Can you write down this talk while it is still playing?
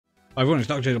Hi everyone, it's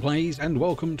Dr. Plays, and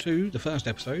welcome to the first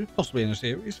episode, possibly in a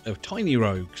series, of Tiny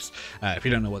Rogues. If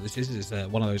you don't know what this is, it's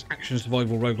one of those action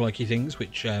survival roguelike-y things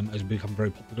which has become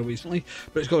very popular recently,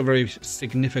 but it's got a very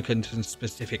significant and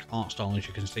specific art style, as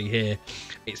you can see here.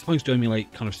 It's supposed to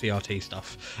emulate kind of CRT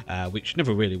stuff, which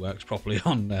never really works properly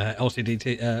on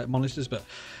LCD monitors, but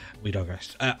we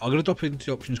digress. I'm going to drop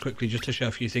into options quickly just to show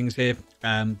a few things here.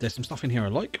 There's some stuff in here I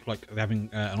like having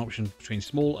an option between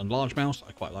small and large mouse.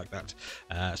 I quite like that.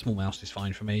 Small mouse is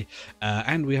fine for me.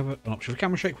 And we have an option for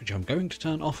camera shake, which I'm going to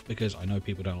turn off because I know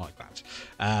people don't like that.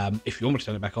 If you want me to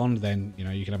turn it back on, then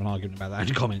you can have an argument about that in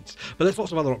the comments. But there's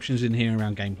lots of other options in here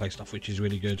around gameplay stuff, which is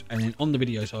really good. And then on the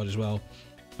video side as well,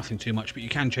 nothing too much, but you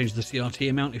can change the CRT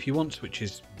amount if you want, which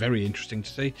is very interesting to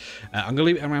see. I'm going to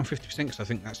leave it around 50% because I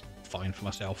think that's fine for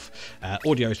myself.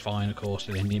 Audio is fine, of course,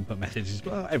 and then the input methods is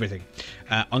everything.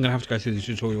 I'm going to have to go through the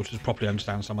tutorial to properly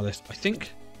understand some of this. I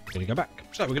think I'm going to go back.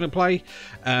 So we're going to play.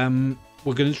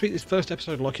 We're going to treat this first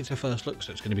episode like it's a first look,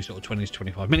 so it's going to be sort of 20 to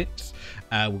 25 minutes.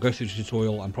 We'll go through the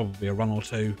tutorial and probably a run or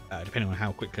two, depending on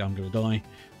how quickly I'm going to die.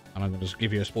 And I'm going to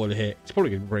give you a spoiler here. It's probably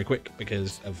going to be very quick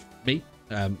because of me.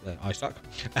 I suck,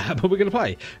 but we're going to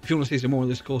play. If you want to see some more of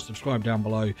this, of course, subscribe down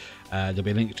below. There'll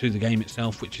be a link to the game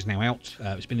itself, which is now out.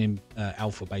 It's been in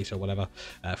alpha, beta, whatever,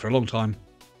 for a long time,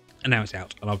 and now it's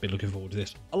out, and I've been looking forward to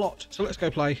this a lot. So let's go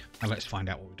play, and let's find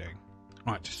out what we're doing.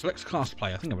 Right, select class to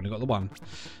play. I think I've only got the one.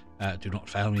 Do not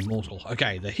fail me, mortal.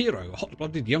 Okay, the hero, a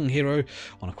hot-blooded young hero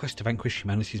on a quest to vanquish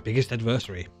humanity's biggest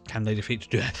adversary. Can they defeat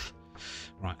death?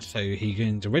 Right, so he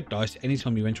gains a red dice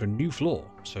anytime you enter a new floor.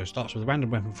 So it starts with a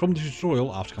random weapon from the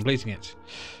tutorial after completing it.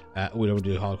 We don't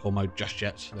do hardcore mode just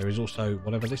yet. There is also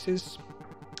whatever this is.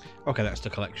 Okay, that's the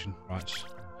collection. Right,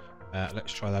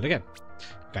 let's try that again.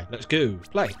 Okay, let's go.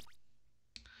 Play.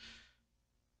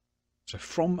 So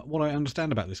from what I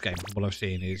understand about this game, what I've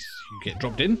seen is you get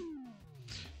dropped in.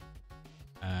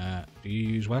 Do you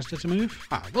use WASD to move?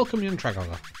 Ah, welcome young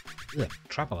traveller.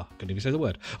 Traveller, couldn't even say the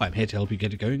word. I'm here to help you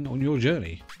get going on your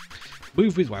journey.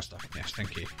 Move with WASD. Yes,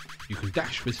 thank you. You can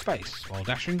dash with space. While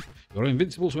dashing, you're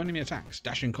invincible to enemy attacks.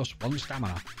 Dashing costs 1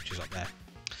 stamina, which is up there.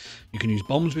 You can use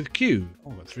bombs with Q.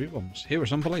 Oh, I've got 3 bombs. Here are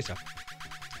some for later.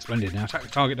 Splendid. Now attack the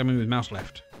target dummy with mouse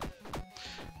left.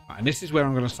 Right, and this is where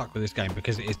I'm going to suck with this game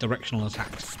because it is directional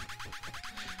attacks.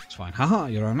 It's fine. Haha,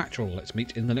 you're unnatural. Let's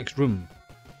meet in the next room.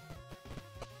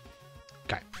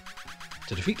 Okay.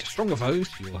 To defeat stronger foes,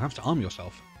 you will have to arm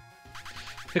yourself.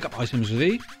 Pick up items with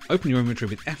E, open your inventory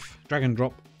with F, drag and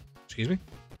drop, excuse me,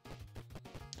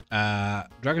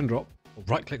 drag and drop, or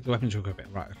right click the weapon to equip it.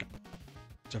 Right, okay.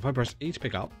 So if I press E to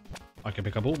pick up, I can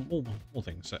pick up all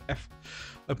things. So F,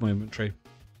 open my inventory.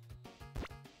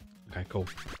 Okay, cool.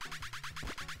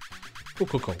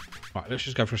 Cool. Right, let's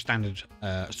just go for a standard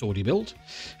swordy build.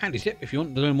 Handy tip, if you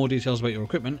want to learn more details about your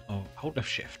equipment, hold left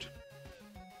shift.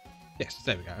 Yes,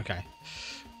 there we go, okay.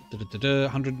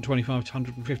 125 to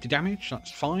 150 damage,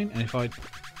 that's fine. And if I...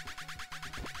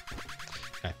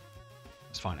 Okay,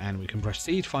 that's fine. And we can press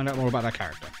C to find out more about our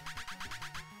character.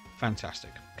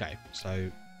 Fantastic. Okay,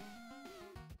 so...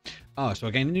 so I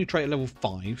gain a new trait at level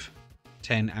 5,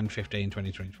 10 and 15,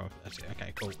 20, 25, that's it.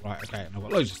 Okay, cool. Right, okay, and I've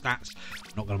got loads of stats.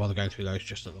 I'm not going to bother going through those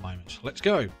just at the moment. So let's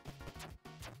go. Ooh,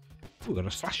 we've got a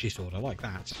slashy sword, I like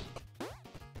that.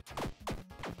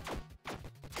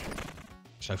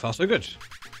 So far, so good.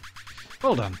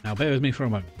 Well done. Now bear with me for a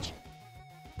moment.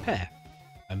 Pear.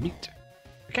 A meat.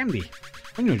 A candy.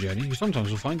 On your journey, you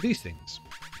sometimes will find these things.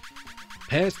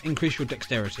 Pears increase your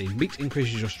dexterity. Meat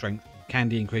increases your strength.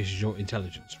 Candy increases your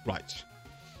intelligence. Right.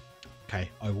 Okay,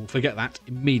 I will forget that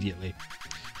immediately.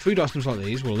 Food items like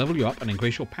these will level you up and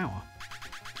increase your power.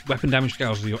 Weapon damage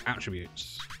scales are your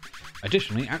attributes.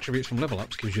 Additionally, attributes from level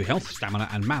ups gives you health, stamina,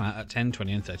 and mana at 10,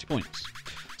 20, and 30 points.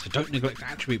 So don't neglect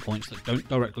attribute points that don't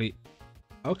directly...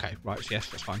 Okay, right, yes,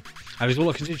 that's fine. That is all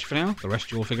I can teach you for now. The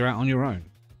rest you will figure out on your own.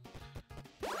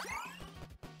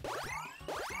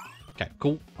 Okay,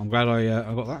 cool. I'm glad I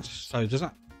got that. So does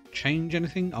that change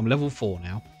anything? I'm level 4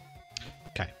 now.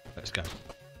 Okay, let's go.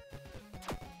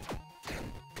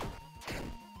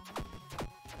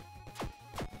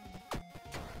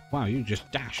 Wow, you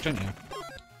just dash, don't you?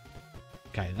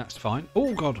 Okay, that's fine.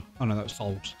 Oh, God. Oh, no, that's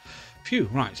souls. Phew,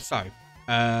 right, so...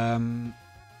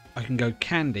 I can go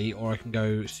candy or I can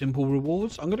go simple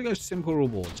rewards. I'm going to go simple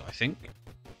rewards, I think.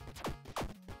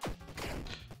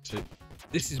 So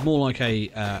this is more like a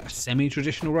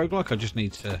semi-traditional roguelike. I just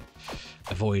need to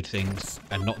avoid things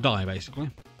and not die, basically.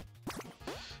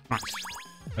 Right.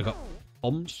 I got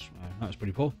bombs. Oh, that was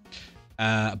pretty poor.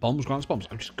 Bombs grants bombs.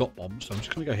 I've just got bombs, so I'm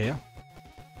just going to go here.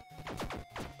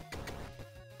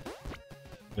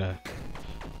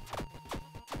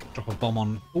 Drop a bomb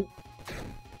on... Oh.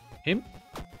 Him.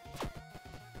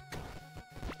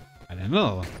 And then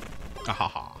another one.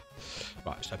 Ha.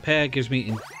 Right, so pear gives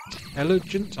me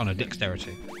intelligence on a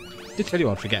dexterity. I did tell you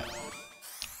I'd forget.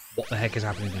 What the heck is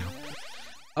happening now?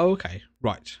 Oh, okay.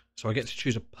 Right. So I get to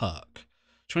choose a perk.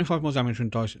 25 more damage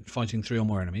when fighting 3 or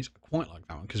more enemies. I quite like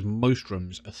that one because most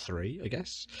rooms are 3, I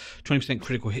guess. 20%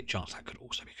 critical hit chance. That could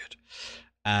also be good.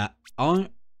 I'm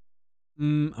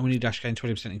going to dash gain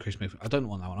 20% increased movement. I don't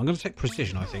want that one. I'm going to take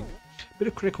precision, I think. A bit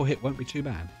of critical hit won't be too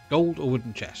bad. Gold or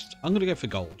wooden chest? I'm going to go for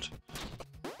gold.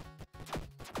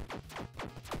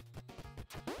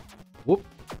 Whoop.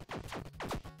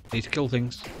 Need to kill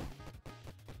things.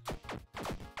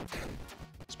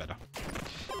 That's better.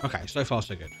 Okay, so far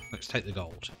so good. Let's take the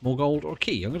gold. More gold or a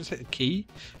key? I'm going to take the key.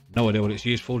 No idea what it's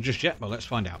used for just yet, but let's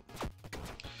find out.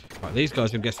 Right, these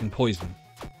guys I'm guessing poison.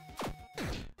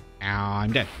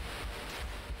 I'm dead.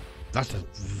 That's a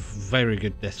very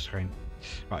good death screen.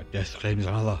 Right, death screen is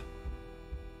another.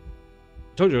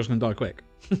 I told you I was going to die quick.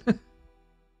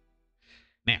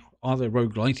 Now, are there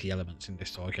rogue-litey elements in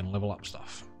this so I can level up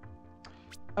stuff?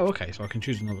 Oh, okay, so I can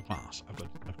choose another class. I've got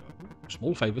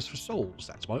small favours for souls.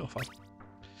 That's my offer.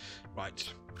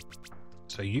 Right.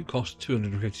 So you cost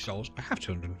 250 souls. I have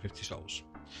 250 souls.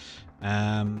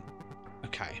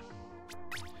 Okay.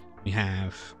 We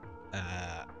have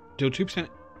deal 2%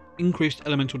 increased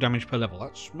elemental damage per level.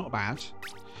 That's not bad.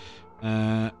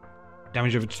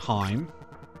 Damage over time.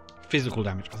 Physical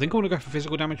damage. I think I want to go for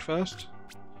physical damage first.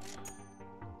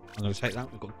 I'm going to take that.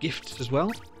 We've got gifts as well,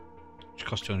 which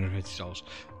cost 250 souls.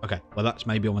 Okay, well that's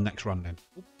maybe on the next run then.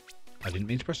 Oop, I didn't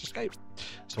mean to press escape.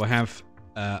 So I have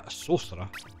a sorcerer.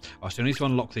 I still need to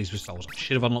unlock these with souls. I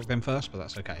should have unlocked them first, but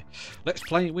that's okay. Let's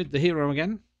play with the hero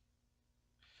again.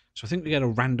 So I think we get a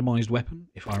randomized weapon,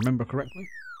 if I remember correctly.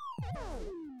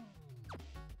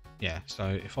 Yeah, so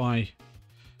if I...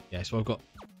 Yeah, so I've got...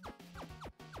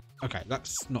 Okay,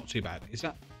 that's not too bad. Is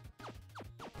that...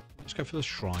 Let's go for the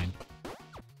shrine.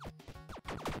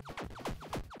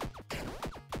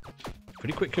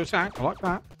 Pretty quick to attack. I like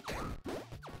that.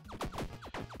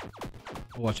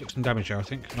 Oh, I took some damage there, I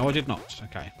think. No, I did not.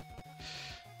 Okay.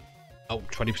 Oh,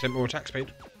 20% more attack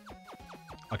speed.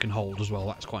 I can hold as well.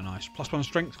 That's quite nice. +1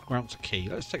 strength grants a key.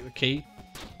 Let's take the key.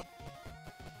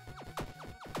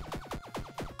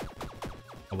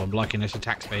 Oh, I'm liking this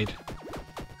attack speed.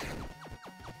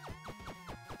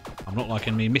 I'm not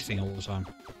liking me missing all the time.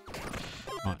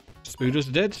 Right. Spooders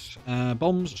are dead.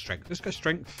 Bombs, strength. Let's go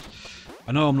strength.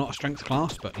 I know I'm not a strength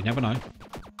class, but you never know.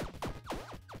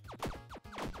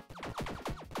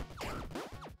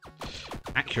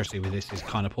 Accuracy with this is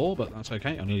kind of poor, but that's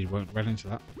okay. I nearly won't run into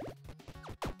that.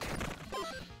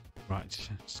 Right,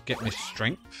 let's get my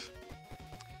strength.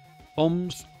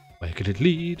 Bombs. Where could it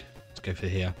lead? Let's go for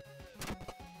here.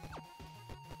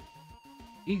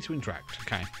 Easy to interact.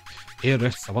 Okay. Here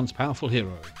rests a once powerful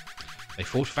hero. They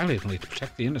fought valiantly to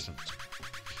protect the innocent.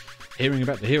 Hearing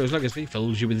about the hero's legacy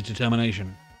fills you with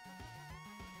determination.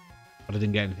 But I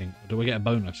didn't get anything. Do I get a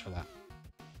bonus for that?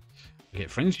 I get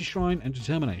Frenzy Shrine and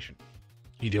Determination.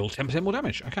 You deal 10% more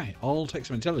damage. Okay, I'll take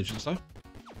some intelligence though.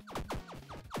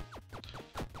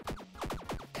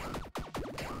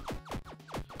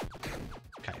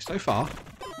 Okay, so far,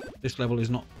 this level is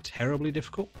not terribly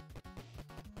difficult.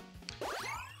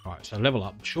 Right, so level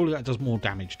up. Surely that does more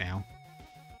damage now.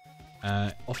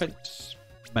 Offense?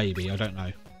 Maybe, I don't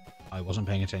know. I wasn't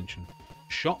paying attention.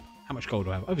 Shop? How much gold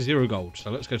do I have? I have 0 gold, so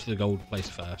let's go to the gold place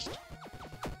first.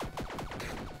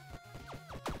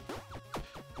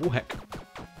 Oh, heck.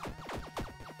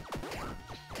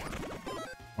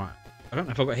 Right. I don't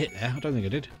know if I got hit there. I don't think I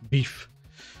did. Beef.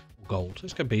 Or gold.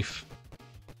 Let's go beef.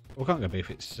 Well, I can't go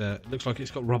beef. It's looks like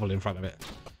it's got rubble in front of it.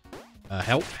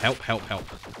 Help, help, help, help.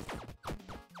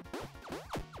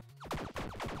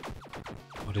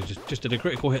 Oh, I just did a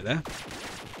critical hit there.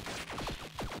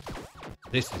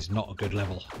 This is not a good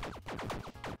level.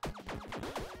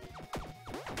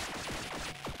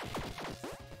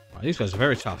 Right, these guys are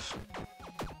very tough.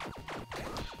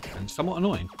 And somewhat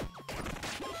annoying.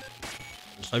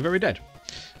 Also very dead.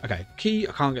 Okay, key.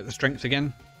 I can't get the strength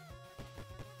again.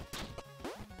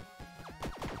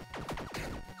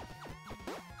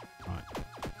 Right.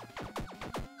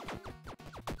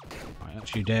 Right,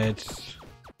 that's you dead.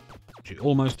 You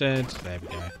almost dead. There we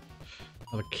go.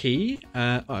 Another key.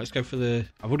 Oh, let's go for the...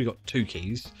 I've already got 2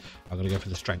 keys. I've got to go for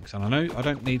the strength. And I know I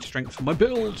don't need strength for my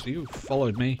build. You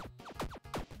followed me.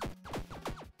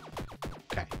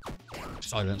 Okay.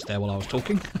 Silence there while I was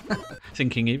talking.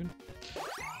 Thinking even.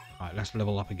 Right, let's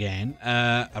level up again.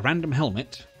 A random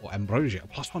helmet. Or ambrosia.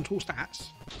 +1 to all stats.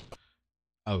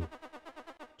 Oh.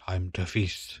 Time to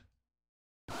feast.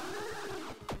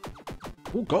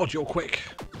 Oh god, you're quick.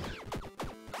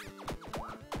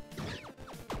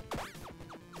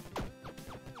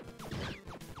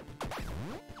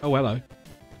 Oh, hello.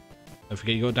 Don't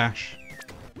forget you got a dash.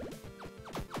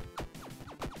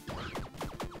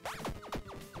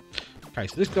 Okay,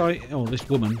 so this guy, or this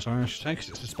woman, sorry I should say, because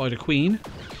it's a spider queen,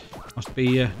 must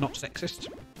be not sexist.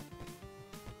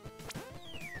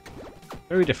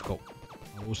 Very difficult,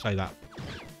 I will say that.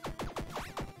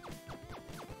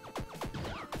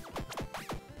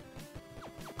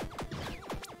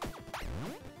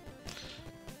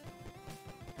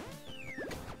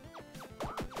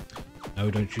 No,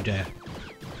 don't you dare.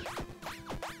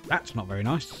 That's not very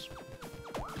nice.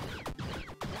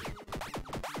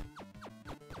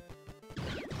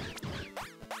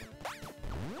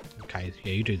 Okay,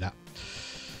 yeah, you do that.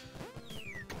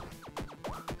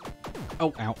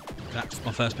 Oh, ow. That's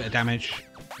my first bit of damage.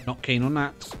 Not keen on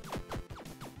that.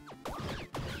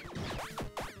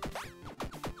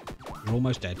 You're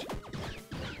almost dead.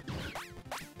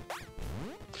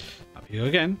 Up you go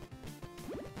again.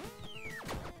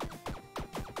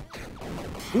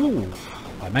 Ooh,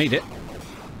 I made it.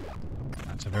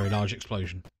 That's a very large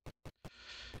explosion.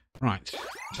 Right, so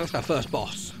that's our first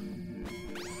boss.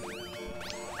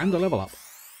 And the level up.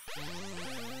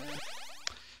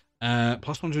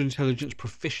 +1 to intelligence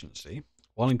proficiency.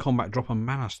 While in combat, drop a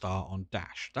mana star on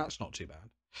dash. That's not too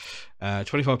bad.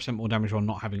 25% more damage while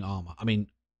not having armor. I mean,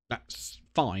 that's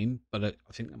fine, but I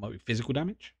think that might be physical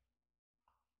damage.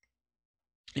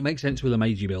 It makes sense with a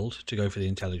magey build to go for the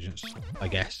intelligence, I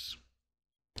guess.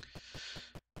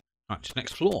 Right,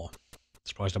 next floor.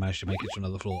 Surprised I managed to make it to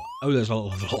another floor. Oh, there's a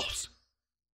lot of floors.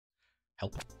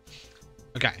 Help.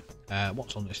 Okay,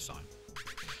 what's on this side?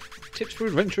 Tips for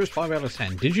adventurers 5 out of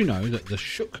 10. Did you know that the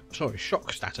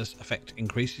shock status effect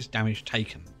increases damage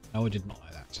taken? No, I did not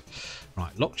know that.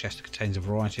 Right, lock chest contains a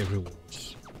variety of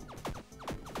rewards.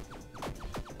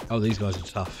 Oh, these guys are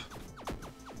tough.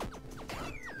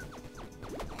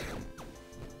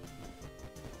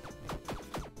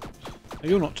 Oh,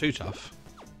 you're not too tough.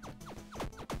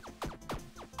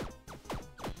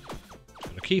 Just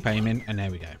gotta keep aiming, and there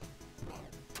we go.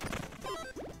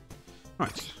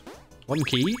 Right. 1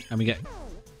 key, and we get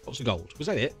lots of gold. Was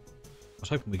that it? I was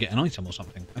hoping we'd get an item or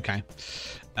something. Okay.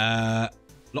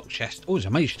 Lock chest. Oh, there's a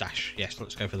mage stash. Yes,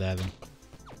 let's go for there then.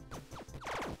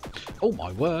 Oh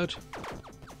my word.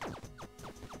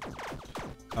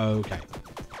 Okay.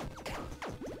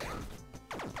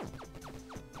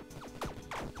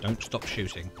 Don't stop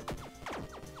shooting.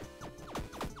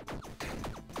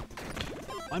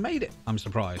 I made it. I'm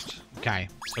surprised. Okay,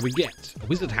 so we get a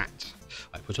wizard hat.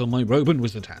 I put on my robe and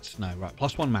wizard hat. No, right,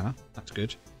 +1 mana. That's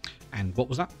good. And what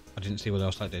was that? I didn't see what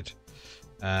else that did.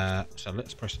 So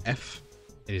let's press F.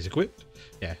 It is equipped.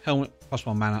 Yeah, helmet,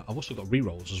 +1 mana. I've also got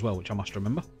rerolls as well, which I must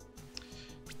remember.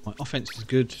 My offense is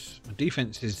good. My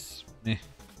defense is meh.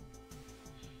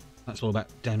 That's all about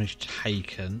damage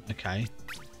taken. Okay.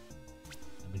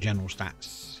 And the general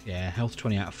stats. Yeah, health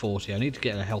 20 out of 40. I need to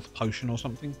get a health potion or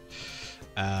something.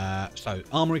 So,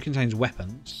 armory contains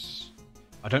weapons.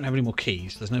 I don't have any more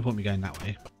keys. There's no point in me going that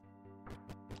way.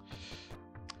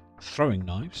 Throwing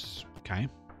knives. Okay.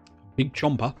 Big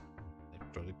chomper.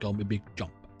 They've got me big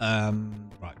jump.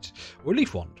 Right.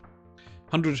 Relief wand.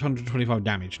 100 to 125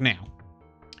 damage. Now,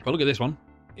 if I look at this one,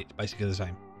 it's basically the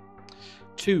same.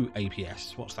 2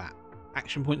 APS. What's that?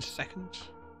 Action points a second?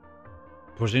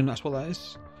 I presume that's what that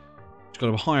is. It's got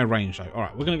a higher range though.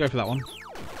 Alright, we're going to go for that one.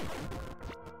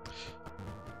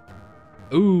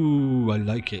 Ooh, I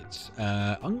like it.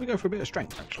 I'm going to go for a bit of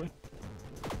strength, actually.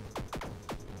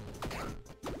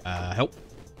 Help.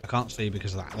 I can't see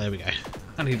because of that. There we go.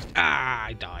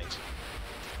 I died.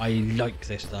 I like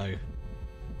this, though.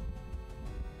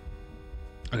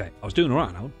 Okay, I was doing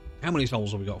alright now. How many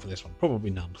souls have we got for this one? Probably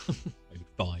none. Maybe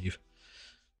 5.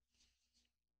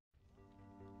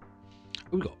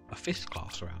 We've got a 5th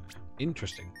class around here.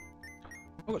 Interesting.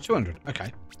 I've got 200.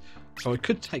 Okay. So I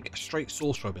could take a straight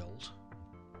sorcerer build.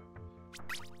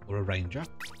 Or a ranger.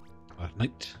 Or a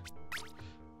knight.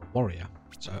 Or a warrior.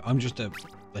 So I'm just the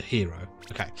hero.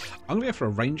 Okay. I'm going to go for a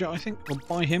ranger, I think. I'll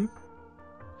buy him.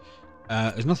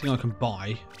 There's nothing I can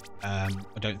buy. I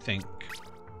don't think.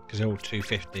 Because they're all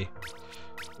 250.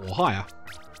 Or higher.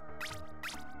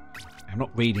 I'm not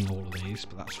reading all of these,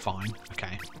 but that's fine.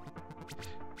 Okay.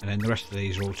 And then the rest of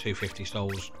these are all 250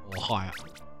 souls or higher.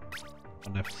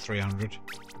 And they're 300.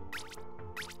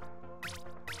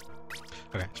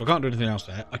 Okay, so I can't do anything else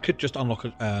there. I could just unlock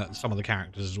some of the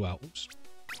characters as well. Oops.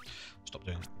 Stop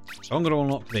doing that. So I'm going to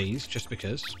unlock these just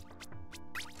because.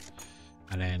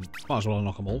 And then might as well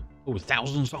unlock them all. Oh,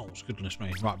 1,000 souls. Goodness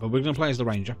me. Right, but we're going to play as the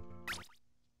ranger.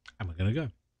 And we're going to go.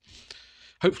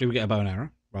 Hopefully we get a bow and arrow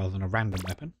rather than a random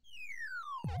weapon.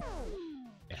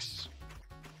 Yes.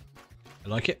 I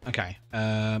like it. Okay.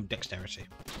 Dexterity.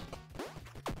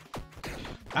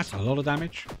 That's a lot of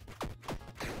damage.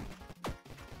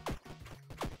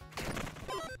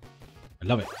 I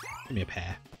love it. Give me a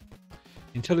pair.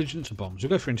 Intelligence and bombs. We'll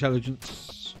go for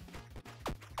intelligence.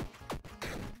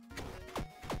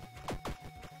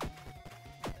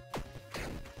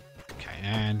 Okay,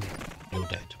 and you're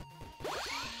dead.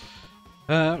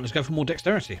 Let's go for more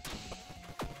dexterity.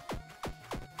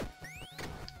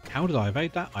 How did I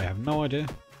evade that? I have no idea.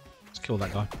 Let's kill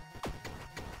that guy.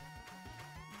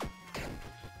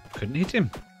 Couldn't hit him.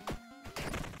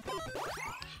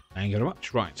 Thank you very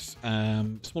much. Right.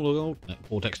 Smaller gold. No,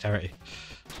 more dexterity.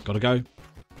 Gotta go.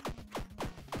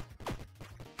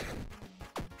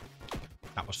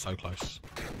 That was so close.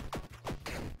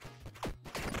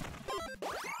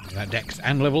 That dex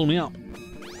and level me up.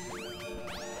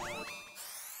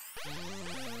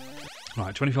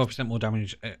 Right, 25% more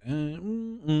damage.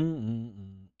 I'm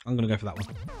going to go for that one.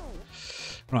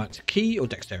 Right, key or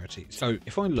dexterity? So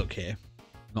if I look here,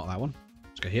 not that one.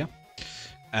 Let's go here.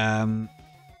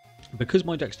 Because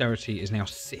my dexterity is now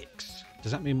 6,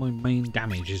 does that mean my main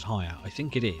damage is higher? I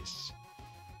think it is.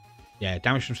 Yeah,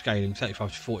 damage from scaling,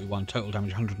 35 to 41. Total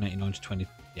damage, 189 to 20.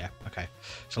 Yeah, okay.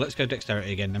 So let's go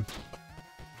dexterity again then.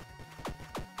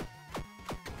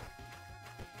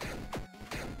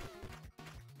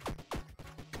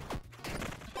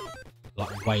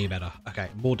 Like, way better. Okay,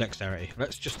 more dexterity.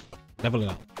 Let's just level it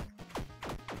up.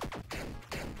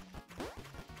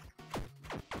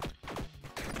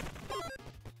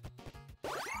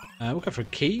 We'll go for a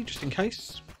key, just in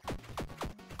case.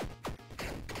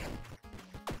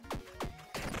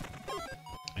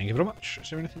 Thank you very much. Is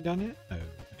there anything down here? No.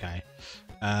 Okay.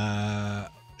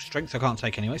 Strength I can't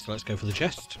take anyway, so let's go for the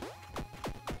chest.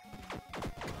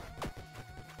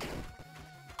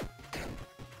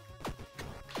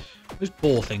 Those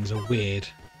boar things are weird.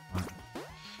 Right.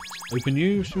 Open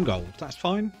you, some gold. That's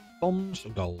fine. Bombs or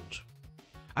gold?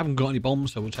 I haven't got any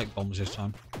bombs, so we'll take bombs this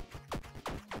time.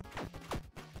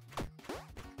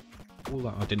 Oh,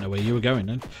 I didn't know where you were going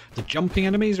then. The jumping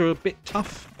enemies are a bit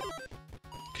tough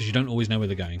because you don't always know where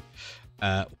they're going.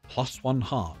 +1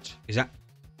 heart. Is that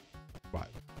right?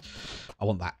 I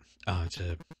want that.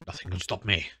 Nothing can stop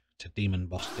me. It's a demon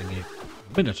boss thingy.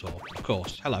 Minotaur, of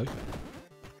course. Hello.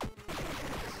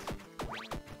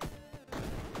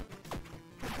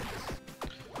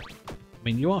 I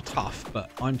mean, you are tough,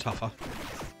 but I'm tougher.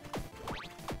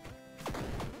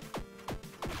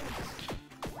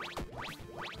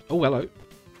 Oh, hello.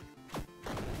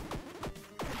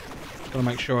 Just gotta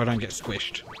make sure I don't get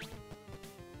squished.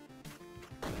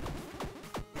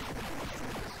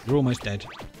 You're almost dead.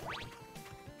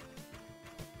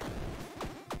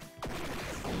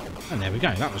 And there we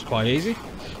go. That was quite easy.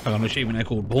 I got an achievement there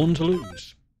called Born to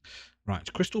Lose.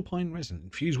 Right, crystal pine resin.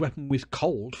 Infuse weapon with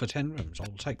cold for 10 rooms. I'll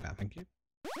take that, thank you.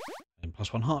 And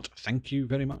 +1 heart. Thank you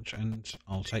very much. And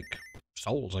I'll take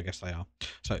souls, I guess they are.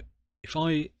 So if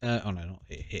I... oh no, not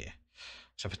here. Here.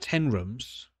 So for 10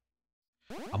 rooms,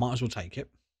 I might as well take it.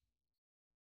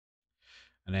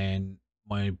 And then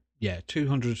my... Yeah,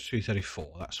 200 to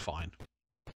 234. That's fine.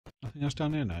 Nothing else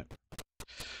down there? No.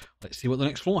 Let's see what the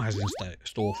next floor has in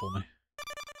store for me.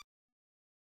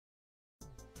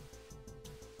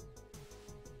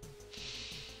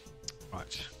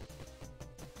 Right.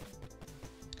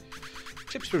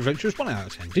 Tips for adventurers, 1 out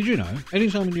of 10. Did you know,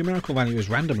 anytime a numerical value is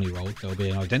randomly rolled, there will be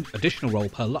an additional roll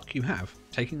per luck you have.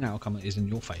 Taking that outcome is in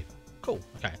your favour. Cool,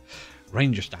 okay.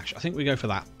 Ranger stash. I think we go for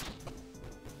that.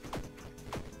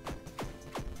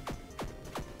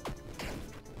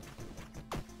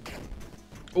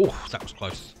 Oh, that was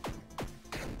close.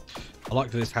 I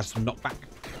like that this has some knockback.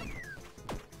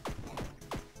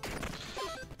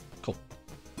 Cool.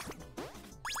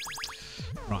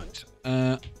 Right.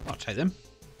 I'll take them.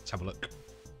 Let's have a look.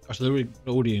 Oh, so they're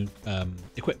already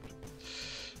equipped.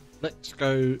 Let's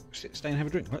go stay and have a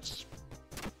drink. Let's...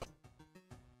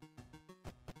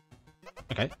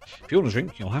 Okay. If you want a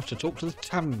drink, you'll have to talk to the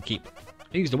tavern keeper.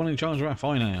 He's the one in charge of our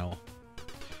fine ale.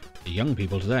 The young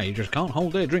people today just can't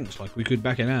hold their drinks like we could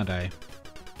back in our day.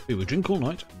 We would drink all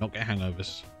night and not get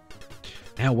hangovers.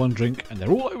 Now one drink and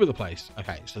they're all over the place.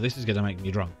 Okay, so this is going to make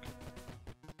me drunk.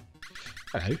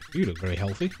 Hello, you look very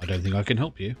healthy. I don't think I can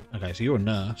help you. Okay, so you're a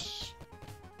nurse.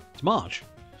 It's Marge.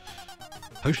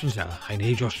 Potion seller, I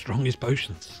need your strongest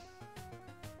potions.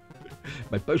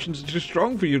 My potions are too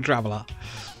strong for you, traveller.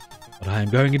 But I am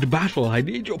going into battle. I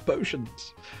need your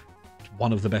potions.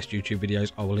 One of the best YouTube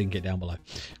videos. I will link it down below.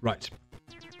 Right.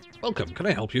 Welcome. Can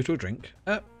I help you to a drink?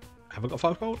 Have I got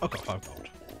 5 gold? I've got 5 gold.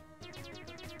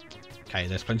 Okay,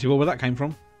 there's plenty more where that came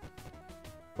from.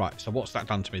 Right, so what's that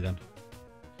done to me then?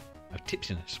 of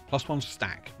tipsiness. +1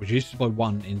 stack. Reduces by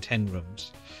 1 in 10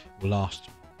 rooms. Will last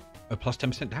plus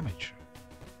 10% damage.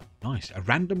 Nice. A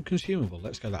random consumable.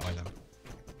 Let's go that way then.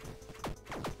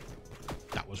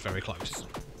 That was very close.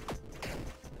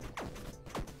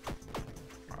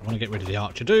 Right, I want to get rid of the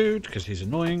archer dude because he's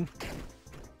annoying.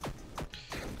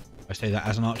 I say that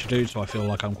as an archer dude, so I feel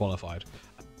like I'm qualified.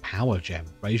 A power gem.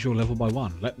 Raise your level by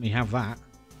 1. Let me have that.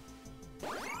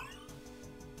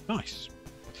 Nice.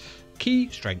 Key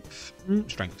strength.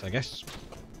 Strength, I guess.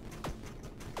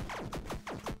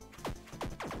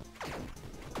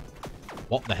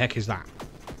 What the heck is that?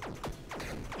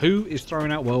 Who is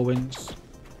throwing out whirlwinds?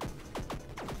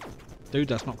 Dude,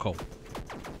 that's not cool.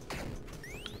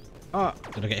 Ah,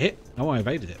 did I get hit? No, I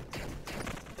evaded it.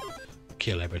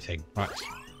 Kill everything. Right.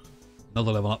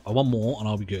 Another level up. One more and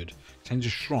I'll be good. Change a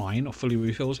shrine or fully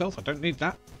refills health. I don't need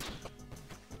that.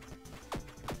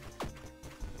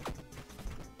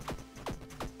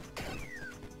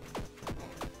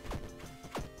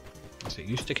 So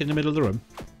you stick in the middle of the room.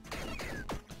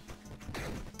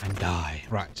 And die.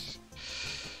 Right.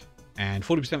 And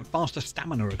 40% faster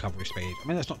stamina recovery speed. I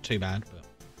mean, that's not too bad,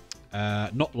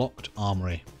 but... not locked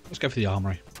armory. Let's go for the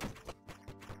armory.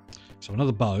 So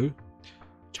another bow.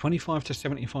 25 to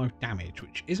 75 damage,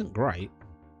 which isn't great.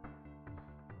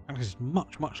 And it's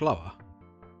much, much lower.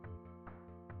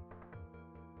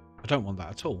 I don't want that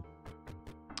at all.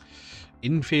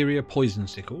 Inferior poison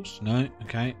sickles. No.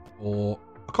 Okay. Or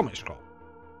a comet scroll.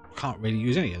 I can't really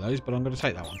use any of those, but I'm going to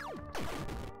take that one.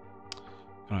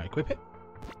 Can I equip it?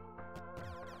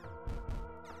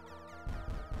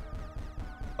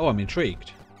 Oh, I'm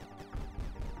intrigued.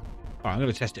 Alright, I'm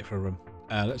going to test it for a room.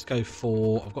 Let's go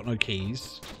for... I've got no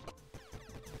keys.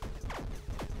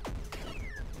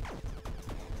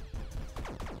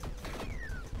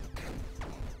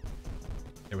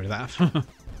 Get rid of that.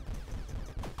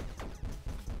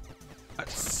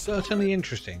 That's certainly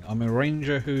interesting. I'm a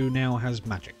ranger who now has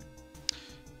magic.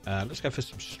 Let's go for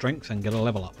some strength and get a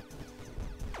level up.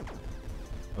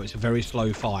 Oh, it's a very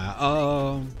slow fire.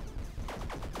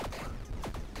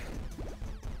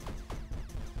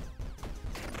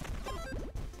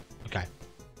 Okay.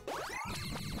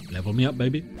 Level me up,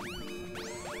 baby.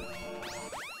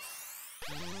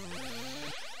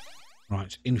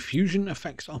 Right. Infusion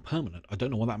effects are permanent. I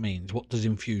don't know what that means. What does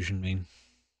infusion mean?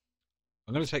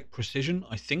 I'm going to take precision,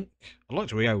 I think. I'd like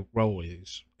to re-roll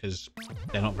these because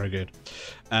they're not very good.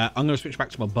 I'm going to switch back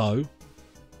to my bow.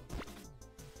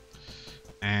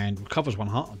 And recovers 1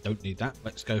 heart. I don't need that.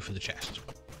 Let's go for the chest.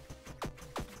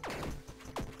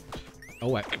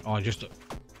 Oh, heck. Oh,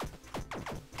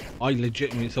 I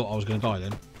legitimately thought I was going to die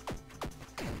then.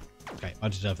 Okay, I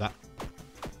deserve that.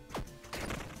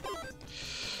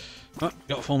 Oh,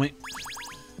 got it for me.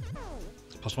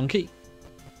 +1 key.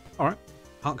 Alright.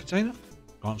 Heart container.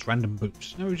 Grants random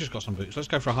boots. No, we just got some boots. Let's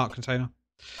go for a heart container.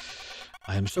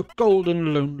 I am so cold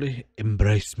and lonely.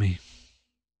 Embrace me.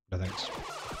 No thanks.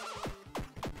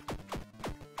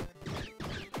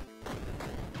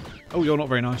 Oh, you're not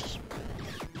very nice.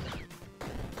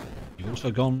 You've also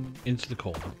gone into the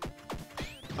corner.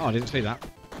 Oh, I didn't see that.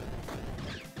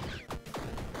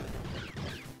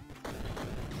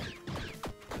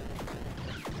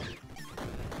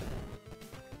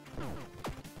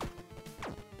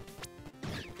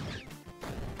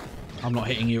 I'm not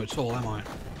hitting you at all, am I?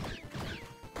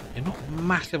 You're not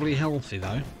massively healthy,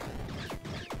 though.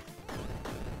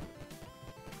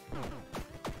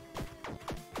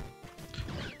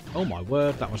 Oh my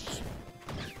word, that was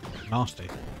nasty.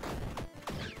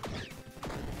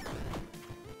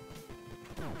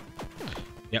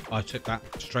 Yep, I took that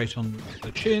straight on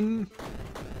the chin.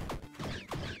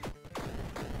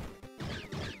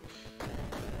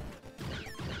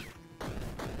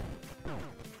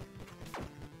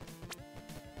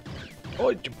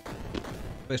 Oh,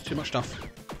 there's too much stuff.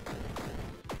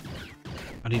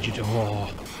 I need you to...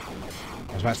 Oh,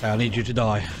 I was about to say, I need you to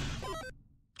die.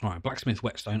 Alright, blacksmith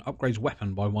whetstone upgrades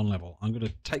weapon by 1 level. I'm going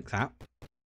to take that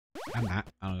and that,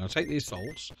 and I'm going to take these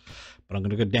souls, but I'm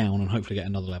going to go down and hopefully get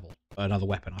another level. Another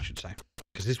weapon, I should say.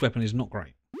 Because this weapon is not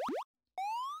great.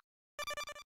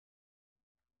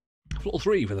 Floor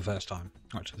 3 for the first time.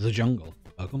 Right, the jungle.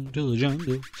 Welcome to the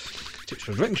jungle. Tips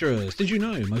for adventurers. Did you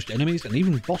know most enemies and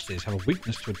even bosses have a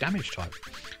weakness to a damage type?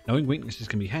 Knowing weaknesses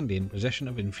can be handy in possession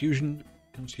of infusion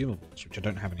consumables, which I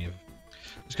don't have any of.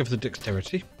 Let's go for the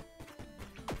dexterity.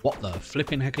 What the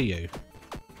flipping heck are you?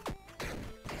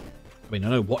 I mean, I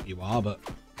know what you are, but...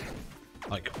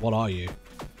 like, what are you?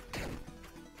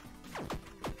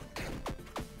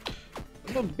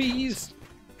 Look, bees!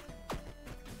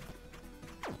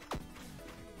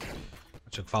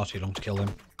 It took far too long to kill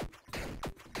them.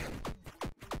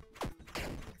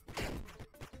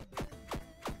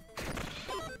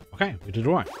 Okay, we did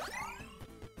all right.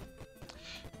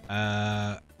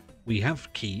 We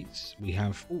have keys. We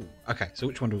have... Ooh, okay, so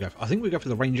which one do we go for? I think we go for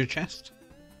the ranger chest.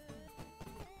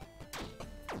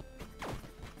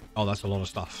 Oh, that's a lot of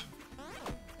stuff.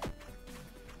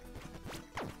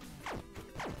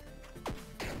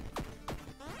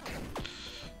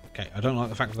 Okay, I don't like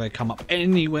the fact that they come up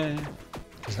anywhere,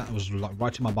 because that was like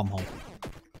right in my bumhole.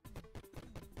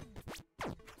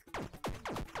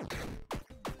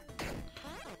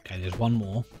 Okay, there's one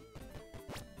more.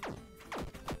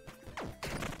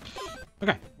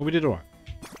 Okay, well, we did all right.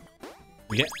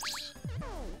 We get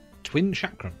twin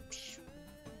chakrams.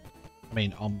 I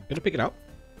mean, I'm going to pick it up.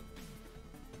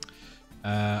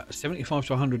 75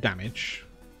 to 100 damage.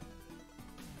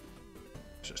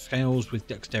 So it scales with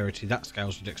dexterity. That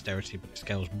scales with dexterity, but it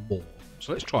scales more.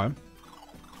 So let's try them.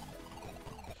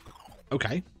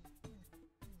 Okay.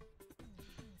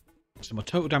 So my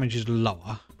total damage is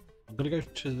lower. I'm going to go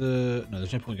to the... No,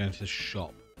 there's no point going to the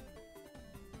shop.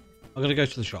 I'm going to go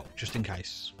to the shop, just in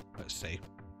case. Let's see.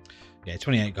 Yeah,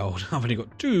 28 gold. I've only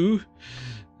got 2.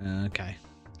 Okay.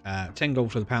 10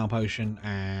 gold for the power potion,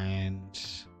 and...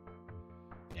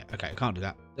 Yeah, okay, I can't do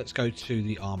that. Let's go to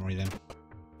the armory then.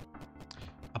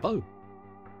 A bow.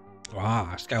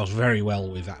 Ah, scales very well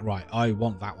with that. Right, I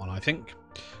want that one, I think.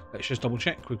 Let's just double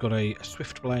check. We've got a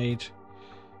swift blade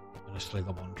and a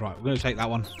slither one. Right, we're going to take that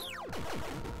one.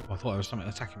 Oh, I thought there was something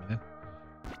attacking me then.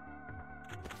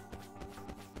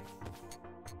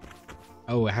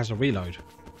 Oh, it has a reload.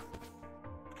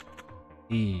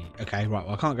 Okay, right, well,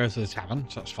 I can't go to the tavern,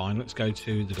 so that's fine. Let's go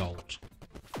to the gold.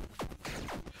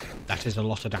 That is a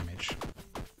lot of damage.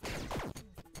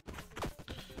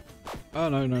 Oh,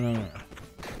 no, no, no, no.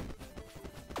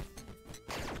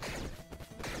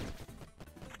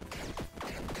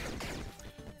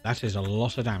 That is a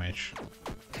lot of damage.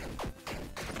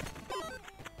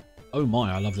 Oh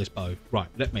my, I love this bow. Right,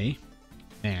 let me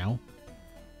now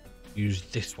use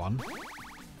this one.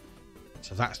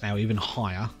 So that's now even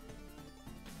higher.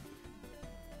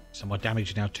 So my damage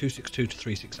is now 262 to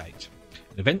 368.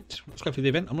 An event. Let's go for the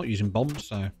event. I'm not using bombs,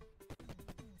 so...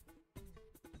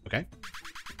 Okay.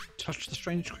 Touch the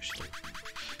strange crystal.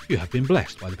 You have been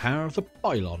blessed by the power of the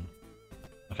pylon.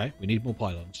 Okay, we need more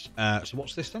pylons. So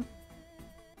what's this then?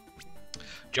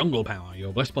 Jungle power.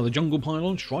 You're blessed by the jungle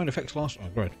pylon. Shrine effects last... Oh,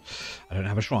 good. I don't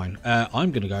have a shrine.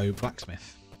 I'm going to go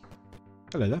blacksmith.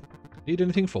 Hello there. Need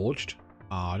anything forged?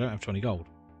 Ah, I don't have 20 gold.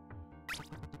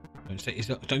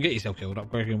 Don't get yourself killed.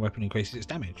 Upgrading a weapon increases its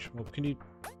damage. What can you...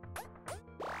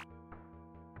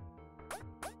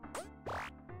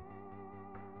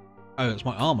 Oh, that's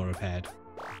my armor repaired.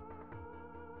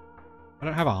 I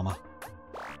don't have armor.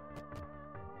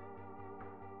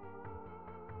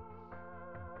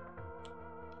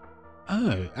 Oh,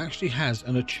 it actually has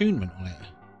an attunement on it.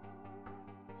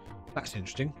 That's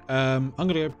interesting. I'm going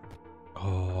to go...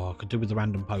 Oh, I could do with the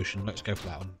random potion. Let's go for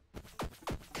that one.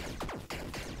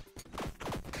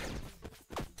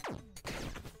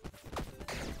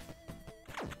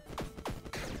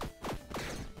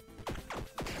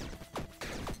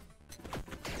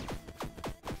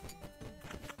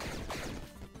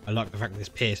 I like the fact that this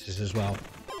pierces as well.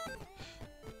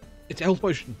 It's a health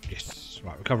potion. Yes.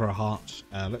 Right, recover our heart.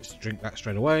 Let's drink that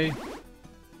straight away.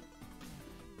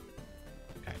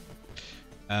 Okay.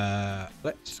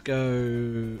 Let's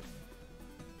go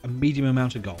a medium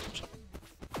amount of gold.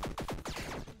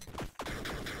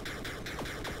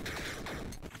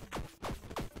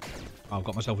 Oh, I've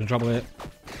got myself in trouble here.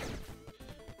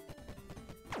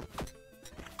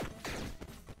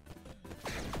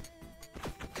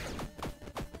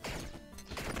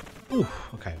 Ooh,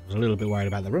 okay, I was a little bit worried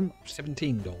about the room.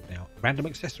 17 gold now. Random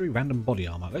accessory, random body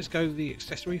armor. Let's go to the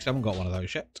accessories. I haven't got one of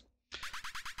those yet.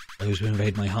 Those who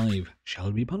invade my hive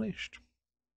shall be punished.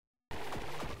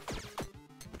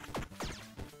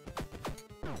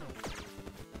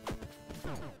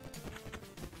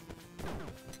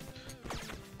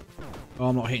 Oh,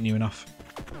 I'm not hitting you enough.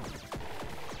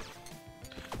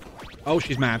 Oh,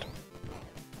 she's mad.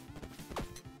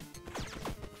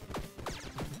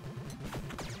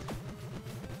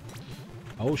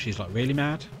 Oh, she's like really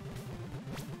mad.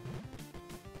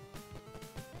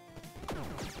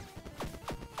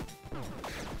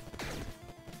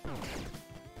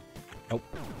 Oh.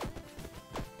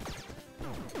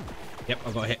 Yep,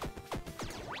 I got hit.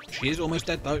 She is almost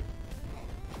dead though.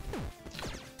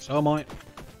 So am I.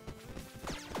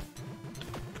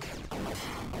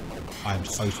 I am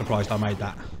so surprised I made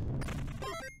that.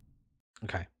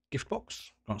 Okay, gift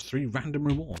box. Got 3 random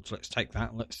rewards. Let's take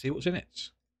that and let's see what's in it.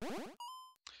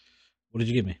 What did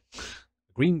you give me?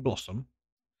 Green blossom.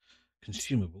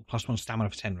 Consumable. +1 stamina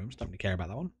for 10 rooms. Don't really care about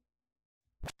that one.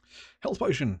 Health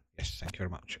potion. Yes, thank you very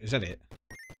much. Is that it?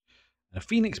 And a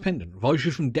phoenix pendant. Revives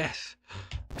you from death.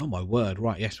 Oh my word.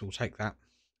 Right, yes, we'll take that.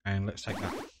 And let's take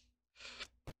that.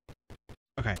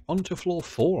 Okay, on to floor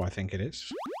 4, I think it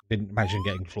is. Didn't imagine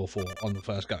getting floor 4 on the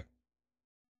first go.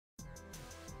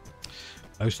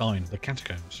 No sign. The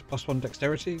catacombs. +1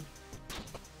 dexterity.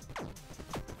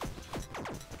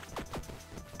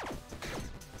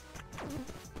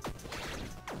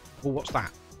 Oh, what's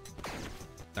that?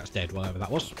 That's dead, whatever that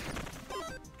was.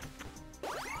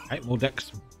 Okay, more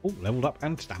dex. Oh, leveled up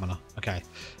and stamina. Okay.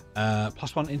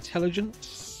 +1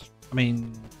 intelligence. I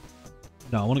mean,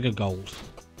 no, I want to go gold.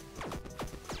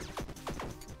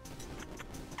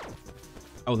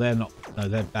 Oh, they're not. No,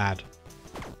 they're bad.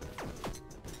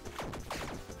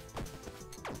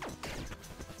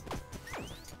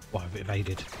 Why have it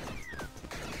evaded?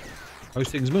 Those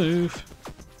things move.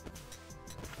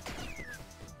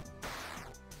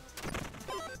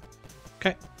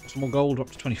 Okay, some more gold, up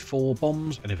to 24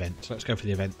 bombs and events. Let's go for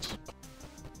the events.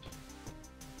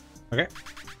 Okay.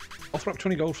 Offer up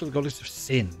 20 gold for the goddess of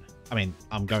sin. I mean,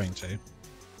 I'm going to.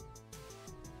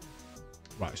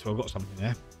 Right, so I've got something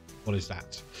there. What is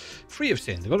that? Free of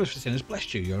sin. The goddess of sin has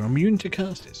blessed you. You're immune to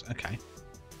curses. Okay.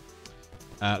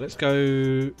 Let's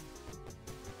go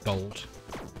gold.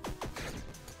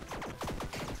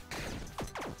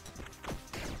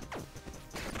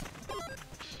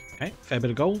 Okay, fair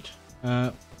bit of gold.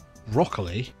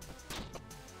 Broccoli.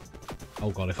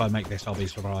 Oh god, if I make this, I'll be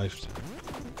surprised.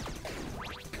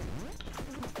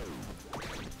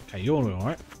 Okay, you're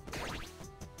alright.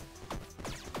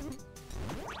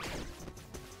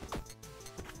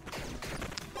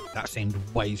 That seemed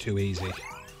way too easy.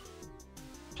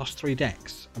 +3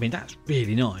 dex. I mean, that's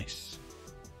really nice.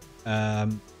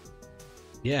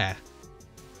 Yeah.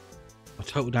 My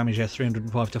total damage there,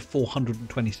 305 to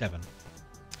 427.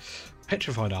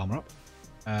 Petrified armor up.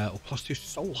 Or +2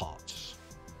 soul hearts.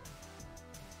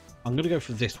 I'm going to go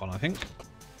for this one, I think.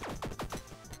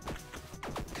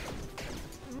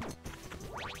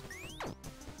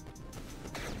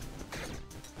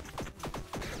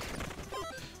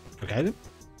 Okay then.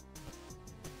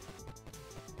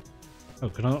 Oh,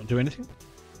 can I not do anything?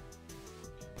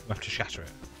 We have to shatter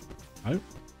it. No.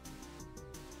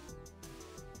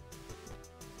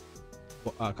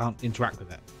 What, I can't interact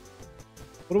with it.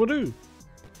 What do I do?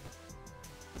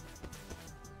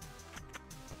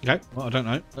 Okay, well, I don't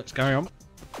know. Let's carry on.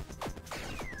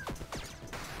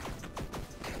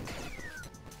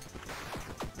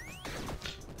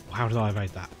 How did I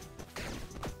evade that?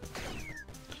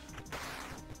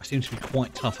 I seem to be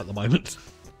quite tough at the moment.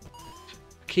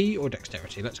 Key or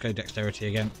dexterity? Let's go dexterity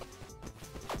again.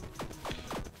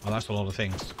 Oh, that's a lot of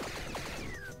things.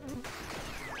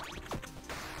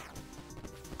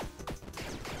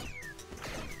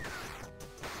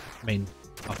 I mean,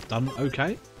 I've done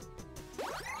okay.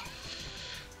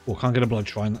 Well, can't get a blood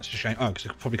shrine, that's a shame. Oh, because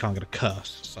I probably can't get a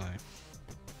curse, so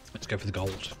let's go for the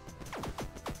gold.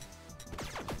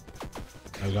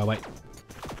 No, go away.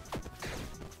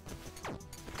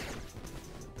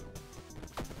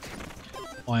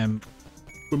 I am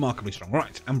remarkably strong.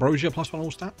 Right, ambrosia +1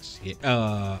 all stats.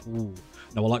 Yeah. Ooh.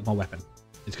 No, I like my weapon.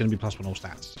 It's going to be +1 all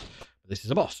stats. But this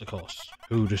is a boss, of course.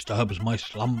 Who disturbs my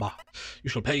slumber? You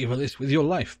shall pay for this with your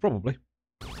life, probably.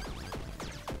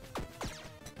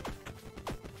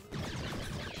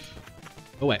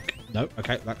 Oh, heck. No,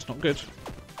 okay, that's not good.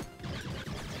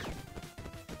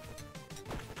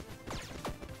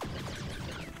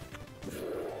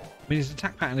 I mean, his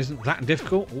attack pattern isn't that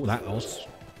difficult. Oh, that was.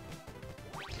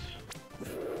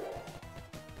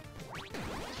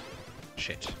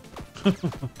 Shit.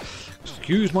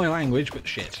 Excuse my language, but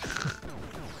shit.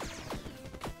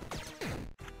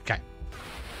 Okay.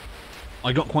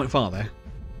 I got quite far there.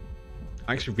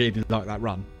 I actually really like that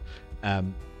run.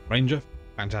 Ranger,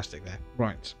 fantastic there.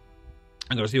 Right.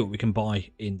 I'm going to see what we can buy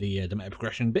in the meta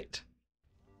progression bit.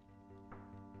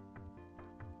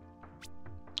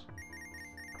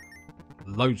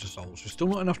 Loads of souls. We're still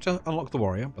not enough to unlock the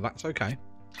warrior, but that's okay.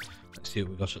 Let's see what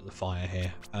we've got at the fire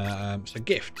here. So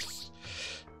gifts.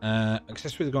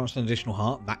 Accessory that grants an additional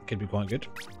heart. That could be quite good.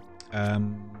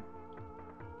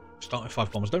 Start with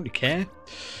 5 bombs. Don't really care.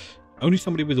 Only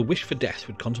somebody with a wish for death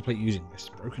would contemplate using this.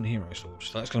 Broken hero sword.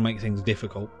 So that's going to make things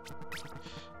difficult.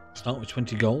 Start with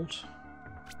 20 gold.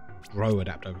 Grow,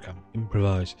 adapt, overcome.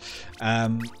 Improvise.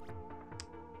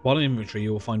 While in inventory,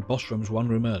 you will find boss rooms 1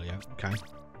 room earlier. Okay.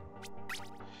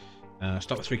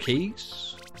 Start with 3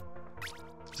 keys.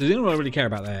 So the only one I really care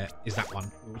about there is that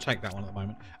one. We'll take that one at the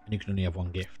moment. And you can only have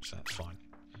 1 gift, so that's fine.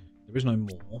 There is no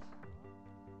more.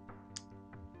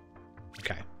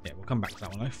 Okay, yeah, we'll come back to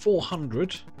that one though.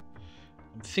 400.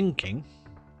 I'm thinking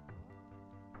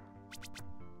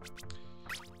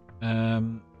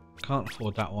Can't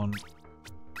afford that one.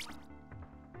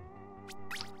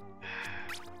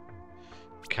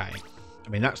 Okay. I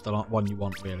mean, that's the one you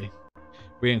want, really.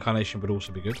 Reincarnation would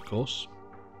also be good, of course.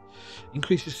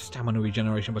 Increases stamina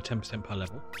regeneration by 10% per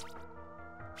level.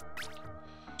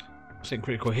 %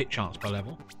 critical hit chance per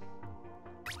level.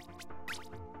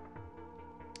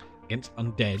 Against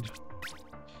undead.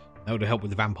 That would help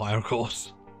with the vampire, of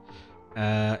course.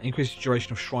 Increases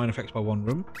duration of shrine effects by 1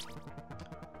 room.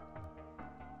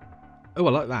 Oh,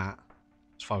 I like that.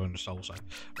 It's 500 souls, so.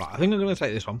 Right, I think I'm going to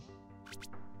take this one.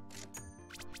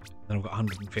 Then I've got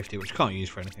 150, which I can't use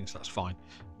for anything, so that's fine.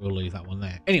 We'll leave that one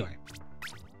there. Anyway.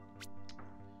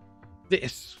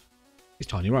 This is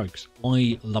Tiny Rogues.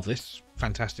 I love this.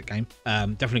 Fantastic game.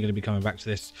 Definitely going to be coming back to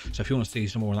this. So if you want to see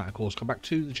some more of that, of course, come back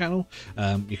to the channel.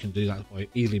 You can do that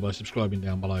easily by subscribing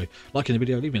down below, liking the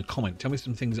video, leave me a comment, tell me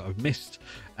some things that I've missed.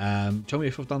 Tell me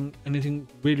if I've done anything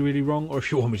really, really wrong, or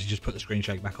if you want me to just put the screen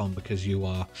shake back on because you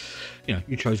are,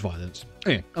 you chose violence.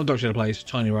 Anyway, I'm Dr. Plays,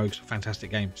 Tiny Rogues.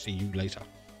 Fantastic game. See you later.